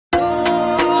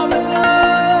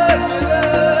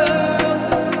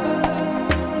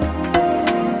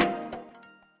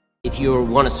you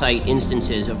want to cite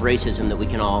instances of racism that we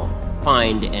can all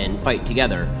find and fight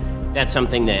together, that's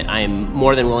something that I'm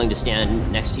more than willing to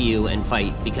stand next to you and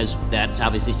fight, because that's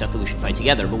obviously stuff that we should fight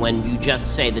together. But when you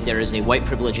just say that there is a white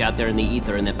privilege out there in the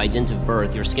ether and that by dint of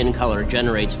birth your skin color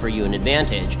generates for you an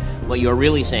advantage, what you're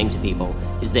really saying to people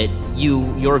is that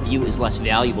your view is less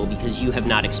valuable because you have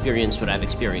not experienced what I've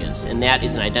experienced. And that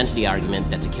is an identity argument,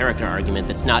 that's a character argument,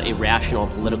 that's not a rational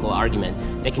political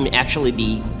argument that can actually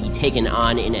be taken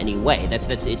on in any way.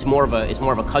 It's more of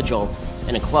a cudgel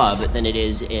and a club than it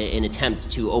is an attempt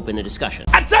to open a discussion.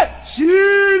 I said,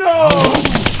 Shino!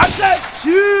 I said,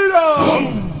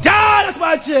 Shino! Dad, that's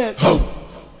my chin!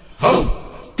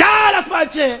 Dad, that's my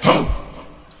chin!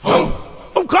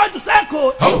 I'm going to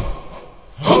circle!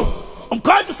 I'm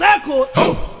going to circle!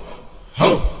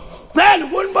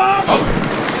 Then Woodmark!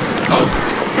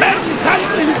 Friendly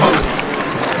countries!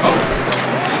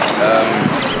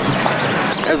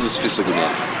 As was Sifso Speaks,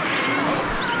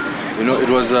 you know, it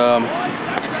was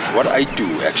what I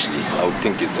do actually. I would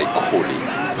think it's a calling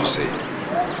to say,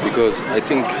 because I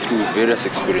think through various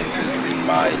experiences in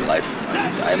my life,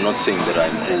 and I'm not saying that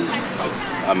I'm old.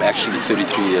 I'm actually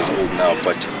 33 years old now,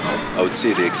 but I would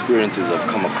say the experiences I've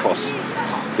come across,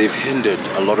 they've hindered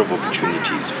a lot of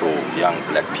opportunities for young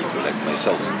black people like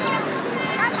myself.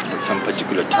 At some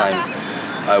particular time,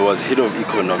 I was head of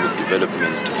economic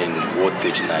development in Ward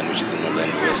 39, which is in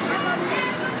Orlando West.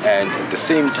 And at the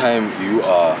same time, you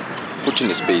are put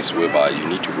in a space whereby you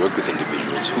need to work with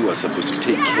individuals who are supposed to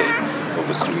take care of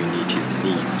the community's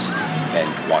needs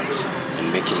and wants,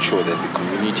 and making sure that the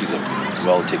communities are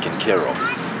well taken care of.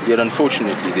 Yet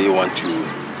unfortunately, they want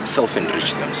to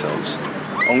self-enrich themselves,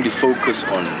 only focus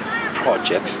on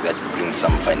projects that bring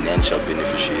some financial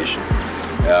beneficiation.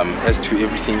 As to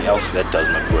everything else, that does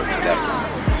not work for them.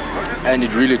 And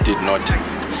it really did not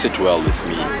sit well with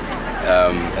me.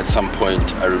 At some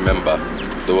point, I remember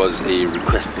there was a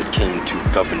request that came to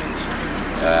governance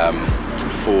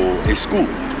for a school,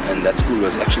 and that school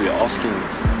was actually asking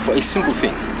for a simple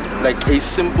thing, like a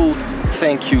simple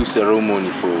thank you ceremony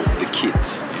for the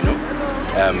kids, you know,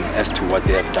 as to what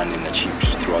they have done and achieved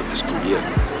throughout the school year.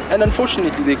 And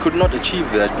unfortunately, they could not achieve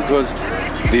that because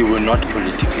they were not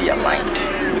politically aligned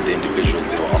with the individuals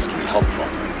they were asking help from.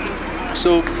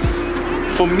 So,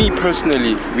 for me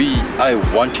personally, I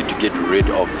wanted to get rid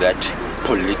of that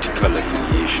political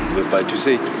affiliation, whereby to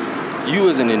say, you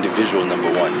as an individual,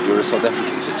 number one, you're a South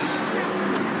African citizen.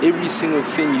 Every single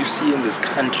thing you see in this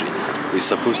country is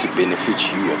supposed to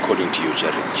benefit you according to your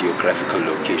geographical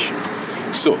location.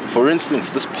 So, for instance,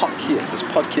 this park here is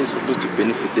supposed to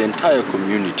benefit the entire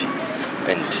community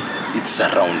and its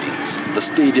surroundings. The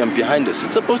stadium behind us,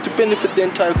 it's supposed to benefit the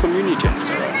entire community and its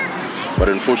surroundings. But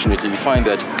unfortunately, we find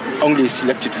that only a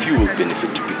selected few will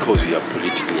benefit because we are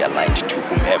politically aligned to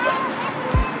whomever.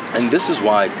 And this is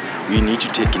why we need to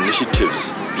take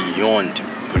initiatives beyond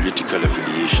political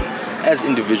affiliation as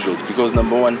individuals, because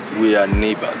number one, we are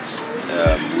neighbors.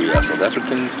 We are South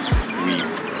Africans. We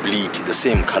bleed the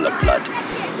same color blood.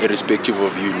 Irrespective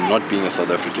of you not being a South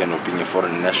African or being a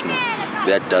foreign national,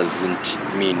 that doesn't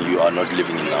mean you are not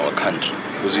living in our country.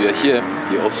 Because you are here,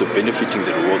 you're also benefiting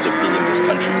the rewards of being in this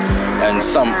country. And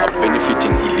some are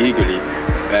benefiting illegally,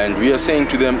 and we are saying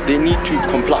to them, they need to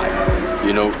comply.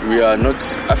 You know,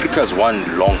 Africa is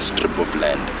one long strip of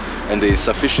land, and there is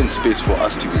sufficient space for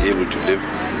us to be able to live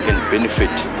and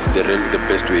benefit the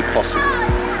best way possible.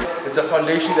 It's a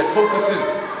foundation that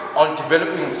focuses on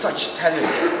developing such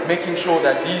talent, making sure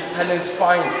that these talents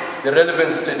find the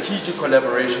relevant strategic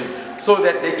collaborations so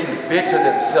that they can better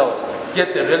themselves,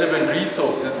 get the relevant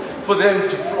resources for them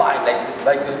to fly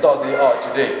like the stars they are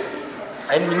today.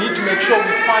 And we need to make sure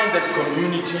we find that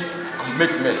community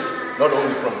commitment, not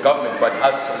only from government, but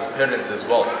us as parents as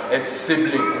well, as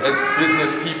siblings, as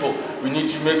business people. We need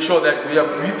to make sure that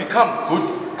we become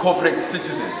good corporate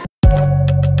citizens.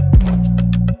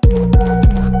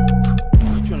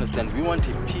 We want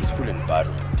a peaceful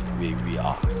environment where we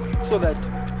are, so that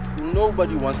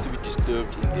nobody wants to be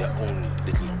disturbed in their own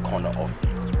little corner of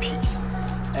peace.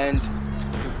 And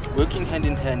working hand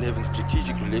in hand, having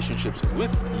strategic relationships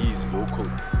with these local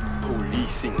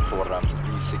policing forums,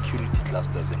 these security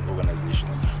clusters and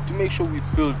organizations, to make sure we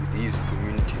build these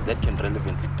communities that can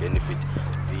relevantly benefit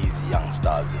these young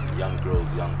stars and young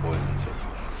girls, young boys and so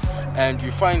forth. And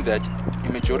you find that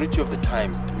a majority of the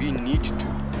time we need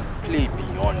to play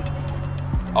beyond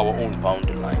our own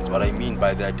boundary lines. What I mean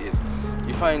by that is,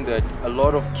 you find that a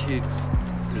lot of kids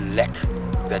lack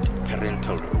that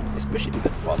parental role, especially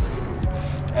that fatherly role.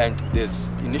 And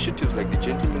there's initiatives like the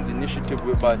Gentleman's Initiative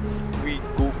whereby we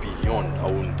go beyond our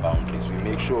own boundaries. We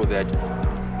make sure that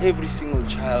every single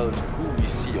child who we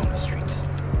see on the streets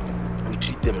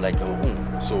treat them like our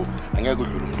own. So angeke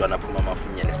udlule umntwana aphuma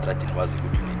amafinyela estradini wazi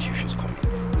ukuthi une-tissues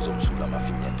coming uzomsula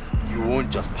amafinyela. You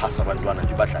won't just pass abantwana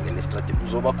nje badlalele estradini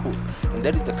uzobakhuza. And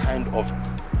that is the kind of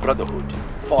brotherhood,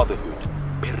 fatherhood,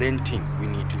 parenting we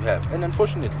need to have. And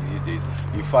unfortunately these days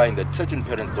you find that certain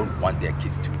parents don't want their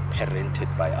kids to be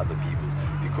parented by other people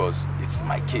because it's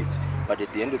my kids. But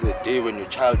at the end of the day, when your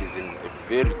child is in a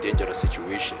very dangerous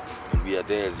situation and we are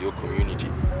there as your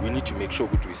community, we need to make sure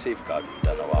that we safeguard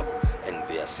umntana wako and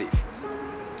they are safe.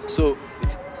 So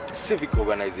it's civic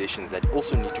organizations that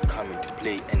also need to come into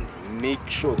play and make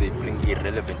sure they bring a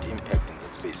relevant impact in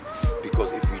that space.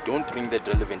 Because if we don't bring that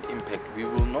relevant impact, we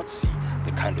will not see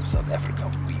the kind of South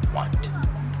Africa we want.